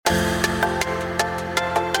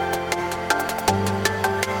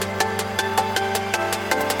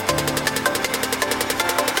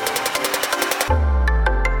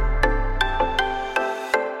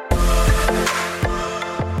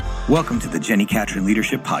Welcome to the Jenny Catron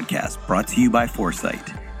Leadership Podcast, brought to you by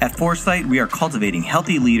Foresight. At Foresight, we are cultivating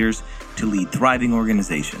healthy leaders to lead thriving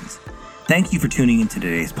organizations. Thank you for tuning into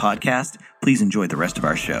today's podcast. Please enjoy the rest of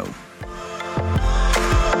our show.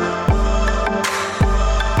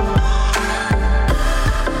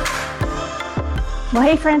 Well,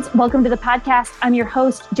 hey friends, welcome to the podcast. I'm your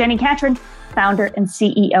host, Jenny Catron, founder and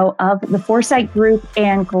CEO of the Foresight Group,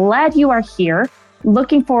 and glad you are here.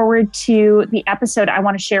 Looking forward to the episode I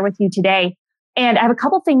want to share with you today. And I have a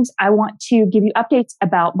couple things I want to give you updates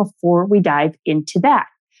about before we dive into that.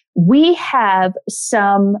 We have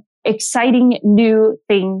some exciting new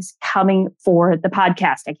things coming for the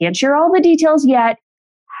podcast. I can't share all the details yet.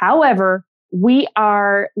 However, we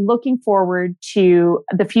are looking forward to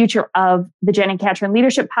the future of the Jenny Catron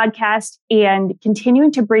Leadership Podcast and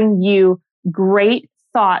continuing to bring you great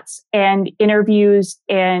thoughts and interviews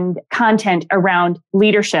and content around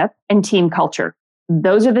leadership and team culture.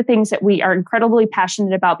 Those are the things that we are incredibly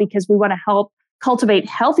passionate about because we want to help cultivate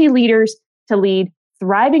healthy leaders to lead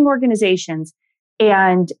thriving organizations.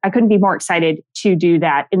 And I couldn't be more excited to do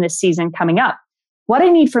that in this season coming up. What I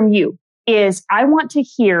need from you is I want to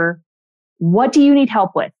hear, what do you need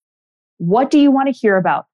help with? What do you want to hear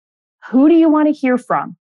about? Who do you want to hear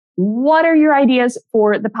from? What are your ideas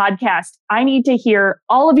for the podcast? I need to hear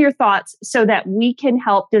all of your thoughts so that we can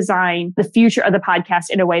help design the future of the podcast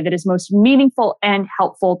in a way that is most meaningful and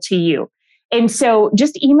helpful to you. And so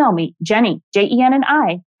just email me, Jenny,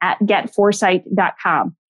 Jenni, at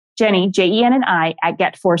getforesight.com. Jenny, Jenni, at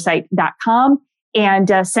getforesight.com.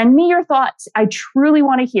 And send me your thoughts. I truly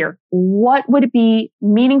want to hear, what would it be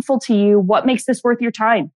meaningful to you? What makes this worth your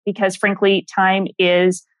time? Because frankly, time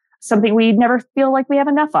is something we never feel like we have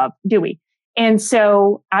enough of, do we? And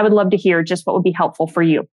so I would love to hear just what would be helpful for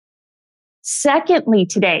you. Secondly,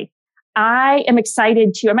 today, I am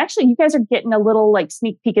excited to, you guys are getting a little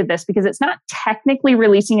sneak peek of this because it's not technically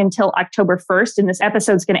releasing until October 1st. And this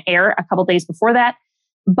episode's going to air a couple days before that.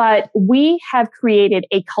 But we have created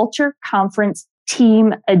a Culture Conference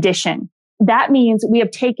Team Edition. That means we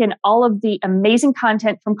have taken all of the amazing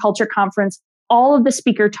content from Culture Conference, all of the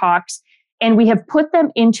speaker talks, and we have put them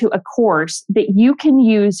into a course that you can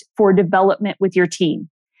use for development with your team.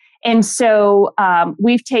 And so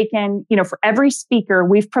we've taken, for every speaker,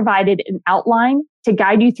 we've provided an outline to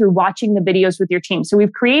guide you through watching the videos with your team. So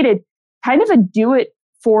we've created kind of a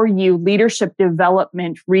do-it-for-you leadership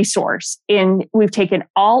development resource. And we've taken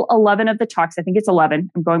all 11 of the talks. I think it's 11.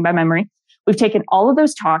 I'm going by memory. We've taken all of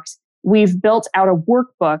those talks. We've built out a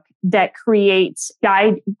workbook that creates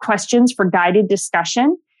guide questions for guided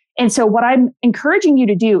discussion. And so what I'm encouraging you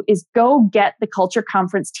to do is go get the Culture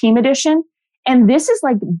Conference Team Edition. And this is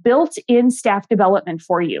built-in staff development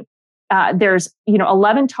for you. There's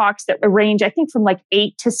 11 talks that range, I think, from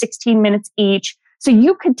 8 to 16 minutes each. So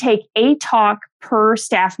you could take a talk per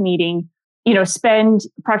staff meeting, spend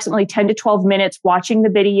approximately 10 to 12 minutes watching the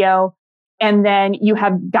video. And then you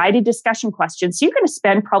have guided discussion questions. So you're going to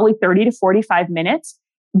spend probably 30 to 45 minutes,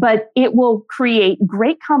 but it will create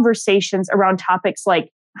great conversations around topics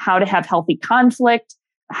like how to have healthy conflict.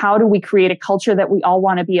 How do we create a culture that we all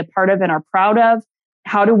want to be a part of and are proud of?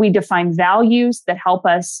 How do we define values that help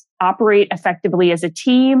us operate effectively as a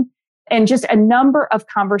team? And just a number of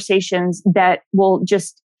conversations that will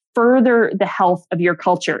just further the health of your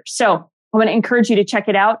culture. So I want to encourage you to check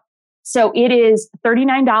it out. So it is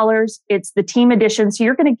 $39. It's the team edition. So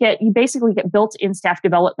you basically get built-in staff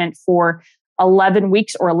development for 11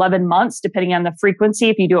 weeks or 11 months, depending on the frequency,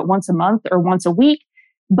 if you do it once a month or once a week.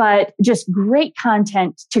 But just great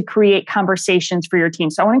content to create conversations for your team.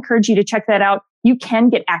 So I want to encourage you to check that out. You can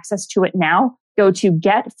get access to it now. Go to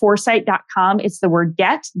getforesight.com. It's the word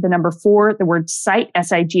get, the number 4, the word sight,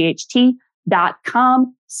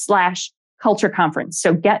 SIGHT.com/culture conference.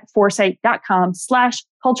 So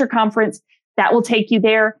getforesight.com/culture conference. That will take you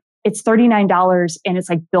there. It's $39 and it's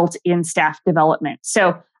built-in staff development.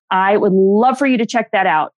 So I would love for you to check that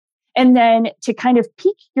out. And then to kind of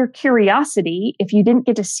pique your curiosity, if you didn't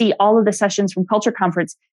get to see all of the sessions from Culture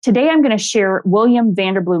Conference, today I'm going to share William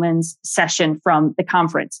Vanderbloemen's session from the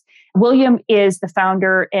conference. William is the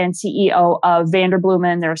founder and CEO of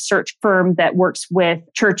Vanderbloemen. They're a search firm that works with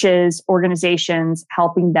churches, organizations,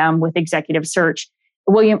 helping them with executive search.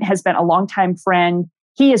 William has been a longtime friend.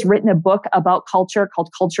 He has written a book about culture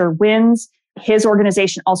called Culture Wins. His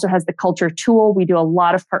organization also has the Culture Tool. We do a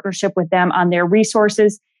lot of partnership with them on their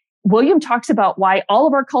resources. William talks about why all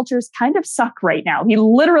of our cultures kind of suck right now. He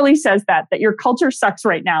literally says that your culture sucks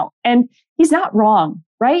right now. And he's not wrong,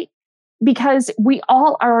 right? Because we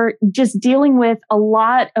all are just dealing with a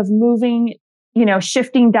lot of moving,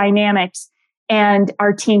 shifting dynamics. And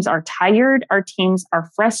our teams are tired. Our teams are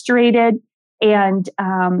frustrated. And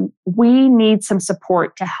we need some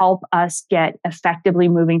support to help us get effectively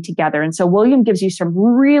moving together. And so William gives you some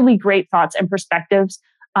really great thoughts and perspectives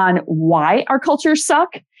on why our cultures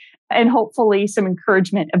suck, and hopefully some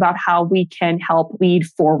encouragement about how we can help lead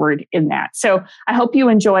forward in that. So I hope you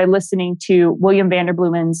enjoy listening to William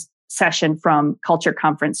Vanderbloemen's session from Culture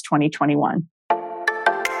Conference 2021.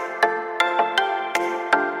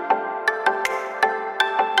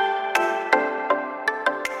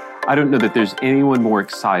 I don't know that there's anyone more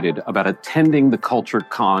excited about attending the Culture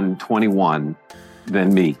Con 21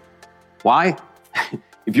 than me. Why?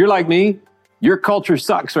 If you're like me, your culture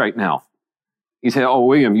sucks right now. You say, oh,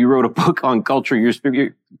 William, you wrote a book on culture.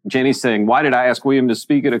 Jenny's saying, why did I ask William to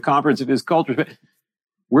speak at a conference if his culture?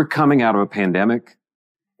 We're coming out of a pandemic,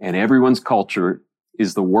 and everyone's culture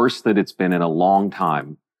is the worst that it's been in a long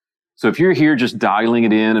time. So if you're here just dialing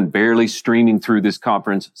it in and barely streaming through this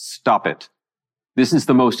conference, stop it. This is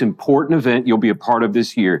the most important event you'll be a part of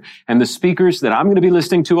this year. And the speakers that I'm going to be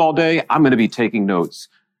listening to all day, I'm going to be taking notes,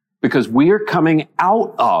 because we are coming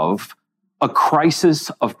out of a crisis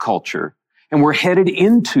of culture, and we're headed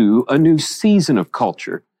into a new season of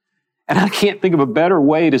culture. And I can't think of a better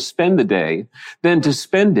way to spend the day than to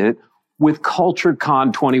spend it with Culture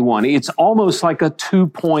Con 21. It's almost like a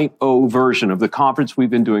 2.0 version of the conference we've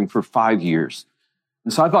been doing for 5 years.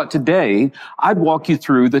 And so I thought today I'd walk you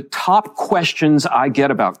through the top questions I get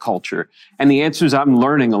about culture and the answers I'm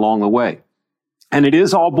learning along the way. And it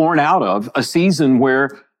is all born out of a season where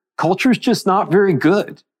culture is just not very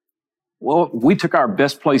good. Well, we took our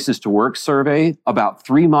best places to work survey about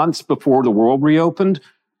 3 months before the world reopened.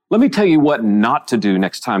 Let me tell you what not to do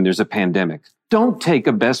next time there's a pandemic. Don't take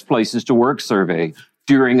a best places to work survey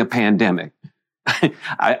during a pandemic.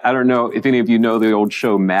 I don't know if any of you know the old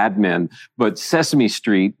show Mad Men, but Sesame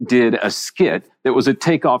Street did a skit that was a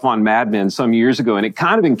takeoff on Mad Men some years ago, and it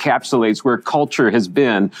kind of encapsulates where culture has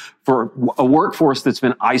been for a workforce that's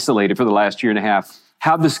been isolated for the last year and a half.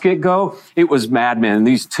 How'd the skit go? It was Mad Men. And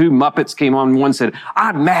these two Muppets came on. One said,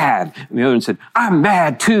 I'm mad. And the other one said, I'm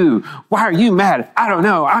mad too. Why are you mad? I don't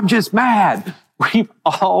know. I'm just mad. We've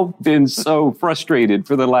all been so frustrated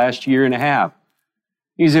for the last year and a half.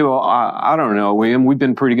 You say, well, I don't know, William. We've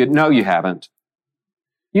been pretty good. No, you haven't.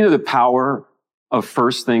 You know the power of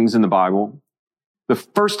first things in the Bible? The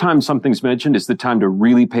first time something's mentioned is the time to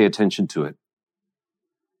really pay attention to it.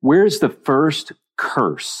 Where's the first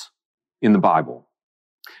curse in the Bible?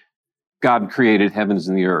 God created heavens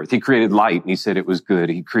and the earth. He created light, and he said it was good.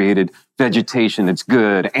 He created vegetation, it's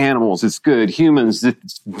good. Animals, it's good. Humans,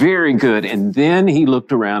 it's very good. And then he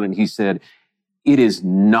looked around and he said, it is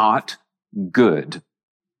not good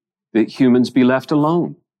that humans be left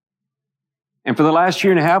alone. And for the last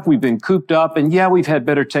year and a half, we've been cooped up, and yeah, we've had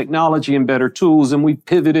better technology and better tools, and we've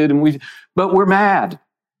pivoted, but we're mad,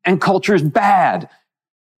 and culture's bad.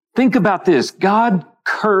 Think about this. God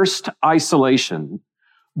cursed isolation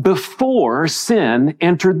before sin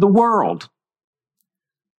entered the world.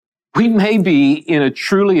 We may be in a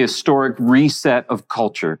truly historic reset of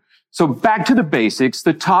culture. So back to the basics,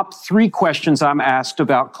 the top 3 questions I'm asked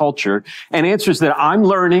about culture, and answers that I'm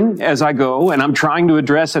learning as I go, and I'm trying to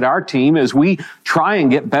address at our team as we try and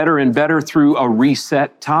get better and better through a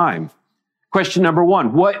reset time. Question number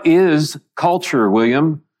 1, what is culture,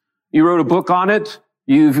 William? You wrote a book on it.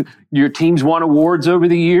 Your team's won awards over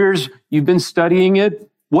the years. You've been studying it.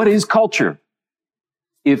 What is culture?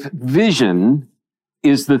 If vision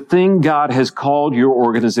is the thing God has called your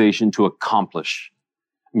organization to accomplish,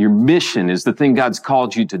 your mission is the thing God's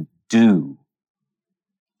called you to do,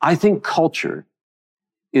 I think culture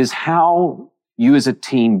is how you as a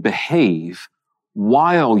team behave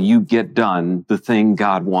while you get done the thing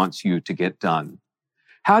God wants you to get done.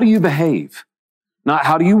 How do you behave? Not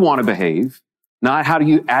how do you want to behave, not how do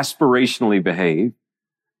you aspirationally behave.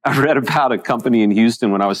 I read about a company in Houston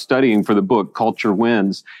when I was studying for the book, Culture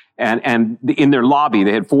Wins. And in their lobby,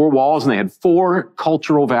 they had 4 walls and they had 4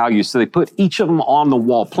 cultural values. So they put each of them on the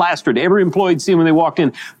wall, plastered. Every employee would see them when they walked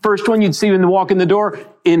in. First one you'd see when they walk in the door,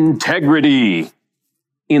 integrity.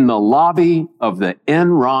 In the lobby of the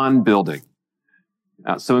Enron building.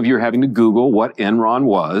 Now, some of you are having to Google what Enron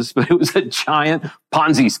was, but it was a giant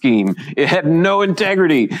Ponzi scheme. It had no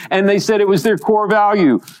integrity. And they said it was their core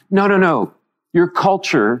value. No. Your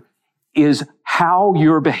culture is how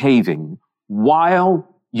you're behaving while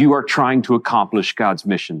you are trying to accomplish God's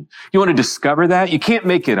mission. You want to discover that? You can't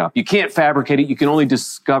make it up. You can't fabricate it. You can only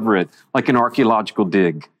discover it like an archaeological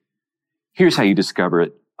dig. Here's how you discover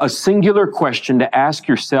it. A singular question to ask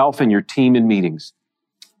yourself and your team in meetings.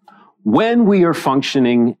 When we are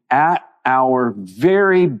functioning at our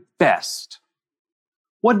very best,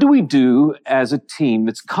 What do we do as a team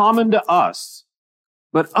that's common to us,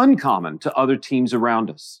 but uncommon to other teams around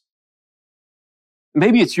us?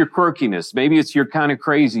 Maybe it's your quirkiness. Maybe it's your kind of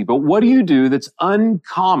crazy. But what do you do that's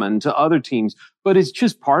uncommon to other teams, but it's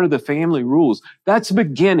just part of the family rules? That's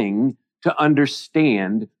beginning to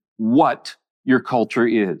understand what your culture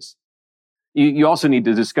is. You also need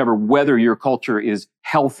to discover whether your culture is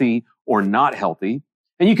healthy or not healthy.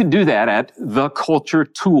 And you can do that at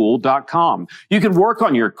theculturetool.com. You can work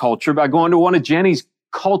on your culture by going to one of Jenny's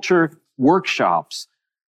culture workshops.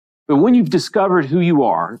 But when you've discovered who you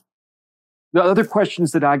are, the other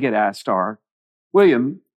questions that I get asked are,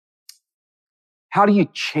 William, how do you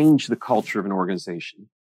change the culture of an organization?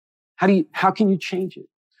 How can you change it?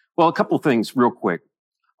 Well, a couple of things real quick.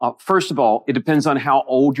 First of all, it depends on how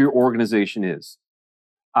old your organization is.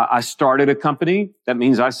 I started a company. That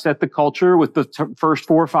means I set the culture with the first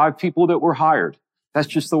 4 or 5 people that were hired. That's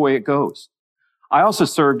just the way it goes. I also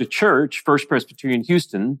served a church, First Presbyterian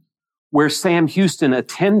Houston, where Sam Houston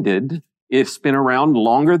attended. It's been around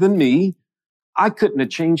longer than me. I couldn't have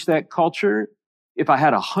changed that culture if I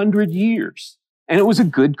had 100 years. And it was a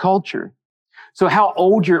good culture. So how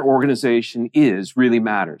old your organization is really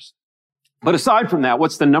matters. But aside from that,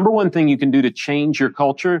 what's the number one thing you can do to change your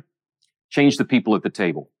culture? Change the people at the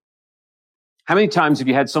table. How many times have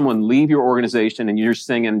you had someone leave your organization and you're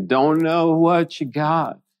singing, "Don't know what you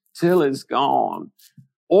got till it's gone"?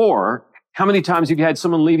 Or how many times have you had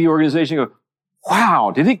someone leave the organization and go,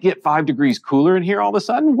 "Wow, did it get 5 degrees cooler in here all of a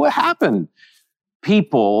sudden? What happened?"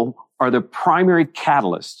 People are the primary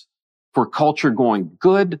catalyst for culture going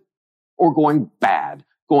good or going bad,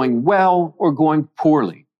 going well or going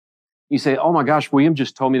poorly. You say, "Oh my gosh, William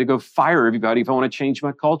just told me to go fire everybody if I want to change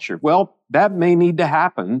my culture." Well, that may need to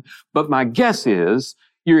happen, but my guess is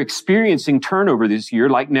you're experiencing turnover this year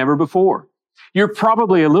like never before. You're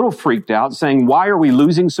probably a little freaked out saying, "Why are we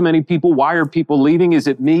losing so many people? Why are people leaving? Is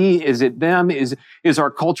it me? Is it them? Is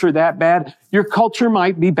our culture that bad?" Your culture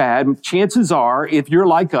might be bad. Chances are, if you're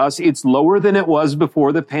like us, it's lower than it was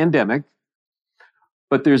before the pandemic.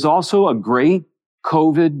 But there's also a great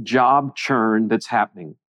COVID job churn that's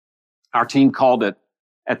happening. Our team called it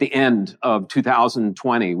at the end of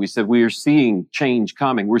 2020. We said, we are seeing change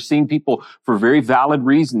coming. We're seeing people, for very valid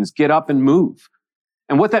reasons, get up and move.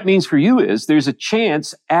 And what that means for you is there's a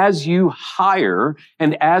chance as you hire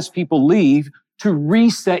and as people leave to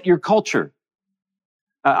reset your culture.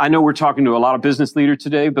 I know we're talking to a lot of business leaders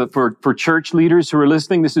today, but for church leaders who are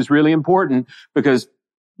listening, this is really important because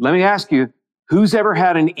let me ask you, who's ever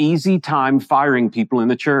had an easy time firing people in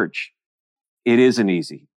the church? It isn't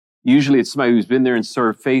easy. Usually it's somebody who's been there and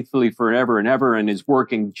served faithfully forever and ever and is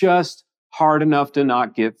working just hard enough to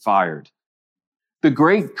not get fired. The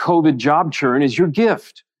great COVID job churn is your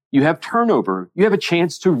gift. You have turnover. You have a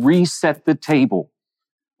chance to reset the table.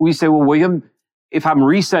 We say, "Well, William, if I'm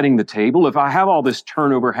resetting the table, if I have all this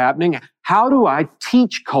turnover happening, how do I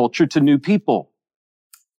teach culture to new people?"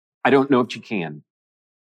 I don't know if you can.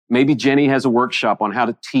 Maybe Jenny has a workshop on how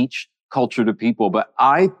to teach culture to people, but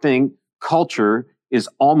I think culture is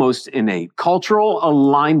almost innate. Cultural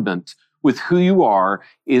alignment with who you are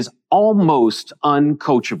is almost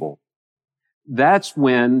uncoachable. That's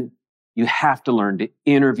when you have to learn to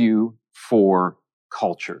interview for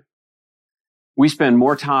culture. We spend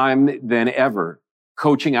more time than ever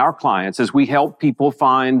coaching our clients as we help people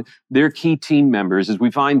find their key team members, as we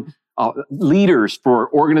find leaders for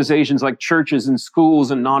organizations like churches and schools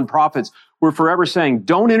and nonprofits. We're forever saying,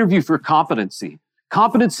 don't interview for competency.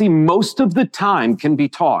 Competency most of the time can be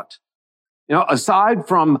taught. You know, aside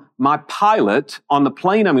from my pilot on the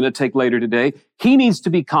plane I'm going to take later today, he needs to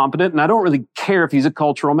be competent, and I don't really care if he's a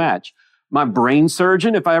cultural match. My brain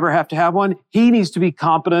surgeon, if I ever have to have one, he needs to be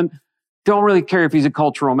competent. Don't really care if he's a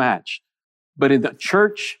cultural match. But in the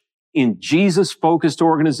church, in Jesus-focused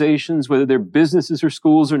organizations, whether they're businesses or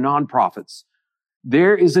schools or nonprofits,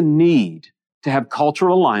 there is a need to have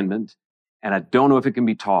cultural alignment, and I don't know if it can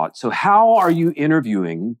be taught. So how are you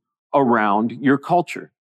interviewing around your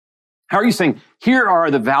culture? How are you saying, here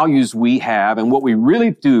are the values we have and what we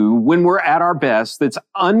really do when we're at our best that's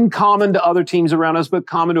uncommon to other teams around us, but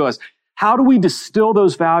common to us? How do we distill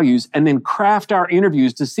those values and then craft our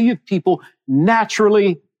interviews to see if people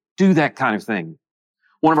naturally do that kind of thing?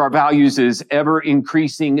 One of our values is ever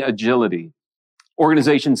increasing agility.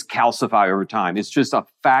 Organizations calcify over time. It's just a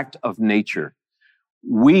fact of nature.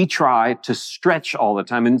 We try to stretch all the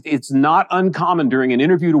time, and it's not uncommon during an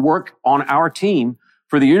interview to work on our team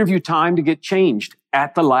for the interview time to get changed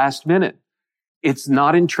at the last minute. It's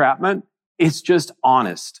not entrapment. It's just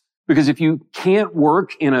honest. Because if you can't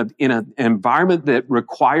work in an environment that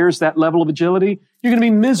requires that level of agility, You're going to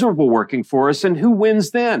be miserable working for us, and who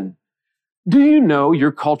wins then? Do you know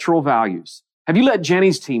your cultural values? Have you let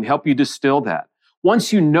Jenny's team help you distill that?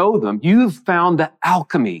 Once you know them, you've found the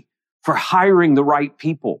alchemy for hiring the right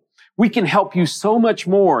people. We can help you so much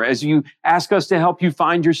more as you ask us to help you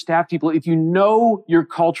find your staff people if you know your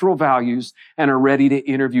cultural values and are ready to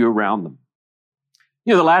interview around them.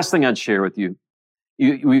 You know, the last thing I'd share with you,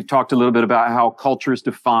 we've talked a little bit about how culture is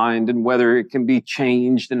defined and whether it can be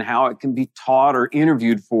changed and how it can be taught or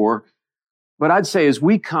interviewed for. But I'd say as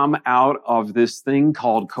we come out of this thing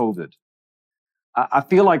called COVID, I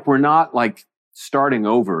feel like we're not like starting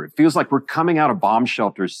over. It feels like we're coming out of bomb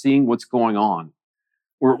shelters, seeing what's going on.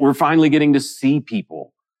 We're finally getting to see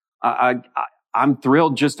people. I'm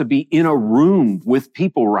thrilled just to be in a room with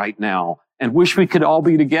people right now and wish we could all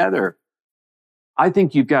be together. I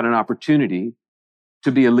think you've got an opportunity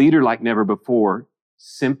to be a leader like never before,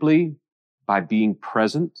 simply by being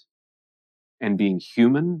present and being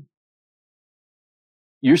human.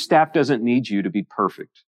 Your staff doesn't need you to be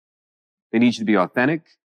perfect. They need you to be authentic,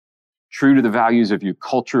 true to the values of your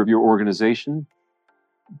culture, of your organization,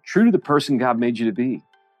 true to the person God made you to be.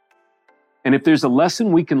 And if there's a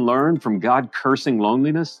lesson we can learn from God cursing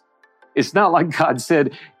loneliness, it's not like God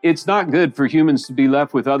said, it's not good for humans to be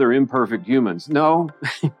left with other imperfect humans. No,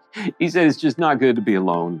 he said it's just not good to be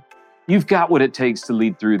alone. You've got what it takes to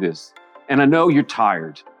lead through this. And I know you're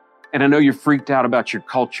tired. And I know you're freaked out about your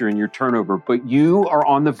culture and your turnover, but you are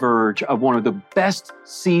on the verge of one of the best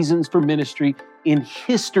seasons for ministry in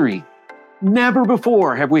history. Never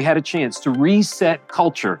before have we had a chance to reset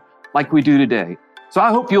culture like we do today. So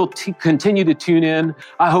I hope you'll continue to tune in.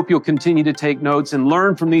 I hope you'll continue to take notes and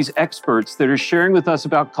learn from these experts that are sharing with us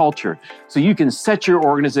about culture so you can set your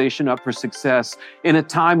organization up for success in a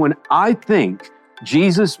time when I think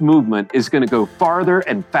Jesus' movement is going to go farther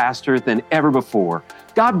and faster than ever before.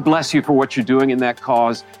 God bless you for what you're doing in that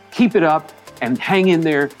cause. Keep it up and hang in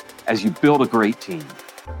there as you build a great team.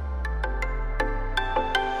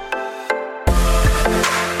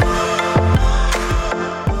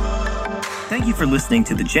 Thank you for listening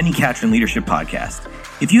to the Jenny Catron Leadership Podcast.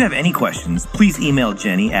 If you have any questions, please email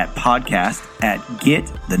Jenny at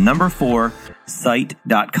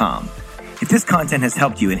podcast@get4site.com. If this content has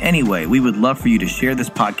helped you in any way, we would love for you to share this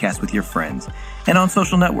podcast with your friends and on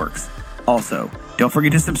social networks. Also, don't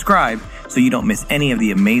forget to subscribe so you don't miss any of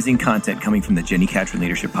the amazing content coming from the Jenny Catron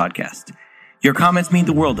Leadership Podcast. Your comments mean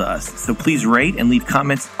the world to us, so please rate and leave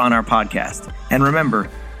comments on our podcast. And remember,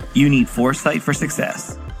 you need foresight for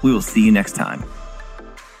success. We will see you next time.